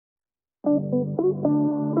Very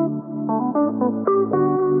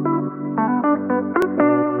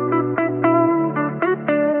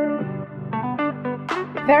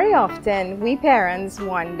often, we parents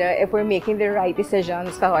wonder if we're making the right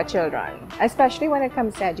decisions for our children, especially when it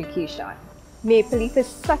comes to education. Maple Leaf is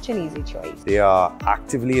such an easy choice. They are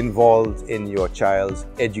actively involved in your child's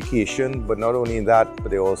education, but not only in that,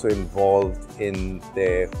 but they're also involved in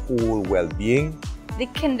their whole well-being. The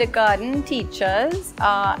kindergarten teachers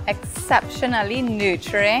are exceptionally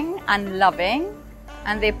nurturing and loving,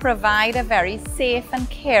 and they provide a very safe and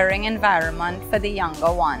caring environment for the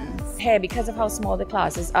younger ones. Here, because of how small the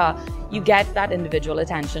classes are, you get that individual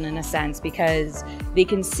attention in a sense, because they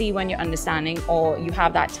can see when you're understanding, or you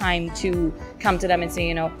have that time to come to them and say,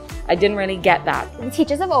 you know, I didn't really get that. The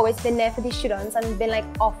teachers have always been there for the students and been like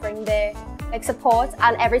offering their support,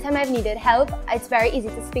 and every time I've needed help, it's very easy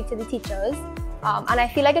to speak to the teachers. And I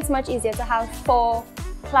feel like it's much easier to have 4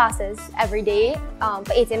 classes every day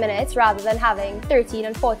for 80 minutes rather than having 13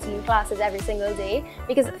 and 14 classes every single day,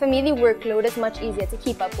 because for me the workload is much easier to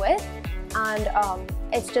keep up with, and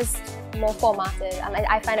it's just more formatted, and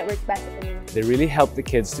I find it works better for me. They really help the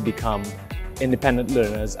kids to become independent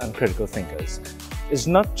learners and critical thinkers. It's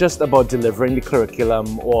not just about delivering the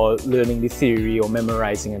curriculum or learning the theory or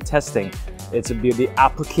memorizing and testing. It's about the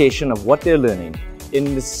application of what they're learning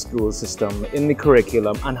in the school system, in the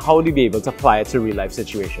curriculum, and how to be able to apply it to real-life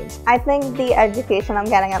situations. I think the education I'm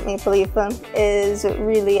getting at Maple Leaf is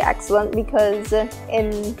really excellent, because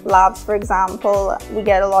in labs, for example, we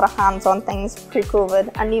get a lot of hands-on things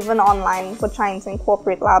pre-COVID, and even online we're trying to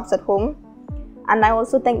incorporate labs at home. And I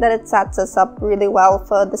also think that it sets us up really well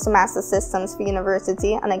for the semester systems for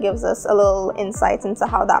university, and it gives us a little insight into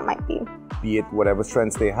how that might be. Be it whatever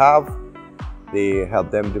strengths they have, they help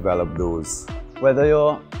them develop those. Whether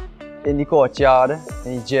you're in the courtyard,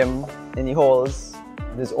 in the gym, in the halls,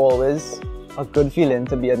 there's always a good feeling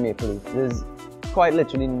to be at Maple Leaf. There's quite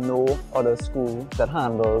literally no other school that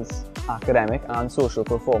handles academic and social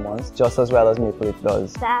performance just as well as Maple Leaf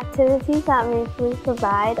does. The activities that Maple Leaf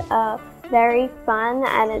provide are very fun,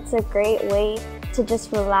 and it's a great way to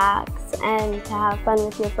just relax and to have fun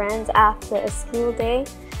with your friends after a school day.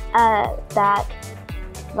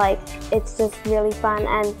 It's just really fun,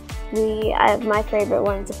 and my favorite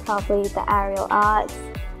ones are probably the aerial arts,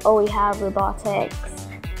 or we have robotics,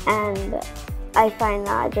 and I find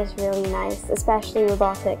that just really nice, especially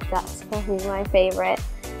robotics. That's probably my favorite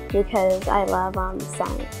because I love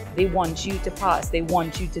science. They want you to pass, they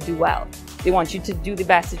want you to do well, they want you to do the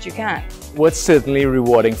best that you can. What's certainly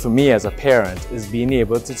rewarding for me as a parent is being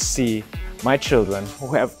able to see my children, who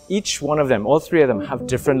have each one of them, all 3 of them, have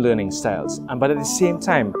different learning styles, but at the same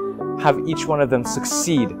time have each one of them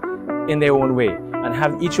succeed in their own way, and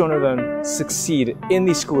have each one of them succeed in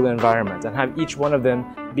the school environment, and have each one of them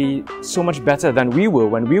be so much better than we were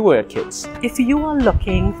when we were kids. If you are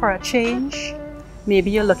looking for a change, maybe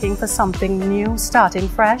you're looking for something new, starting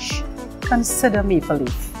fresh, consider Maple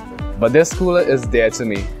Leaf. But this school is dear to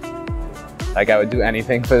me. Like, I would do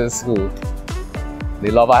anything for this school. The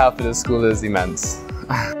love I have for this school is immense.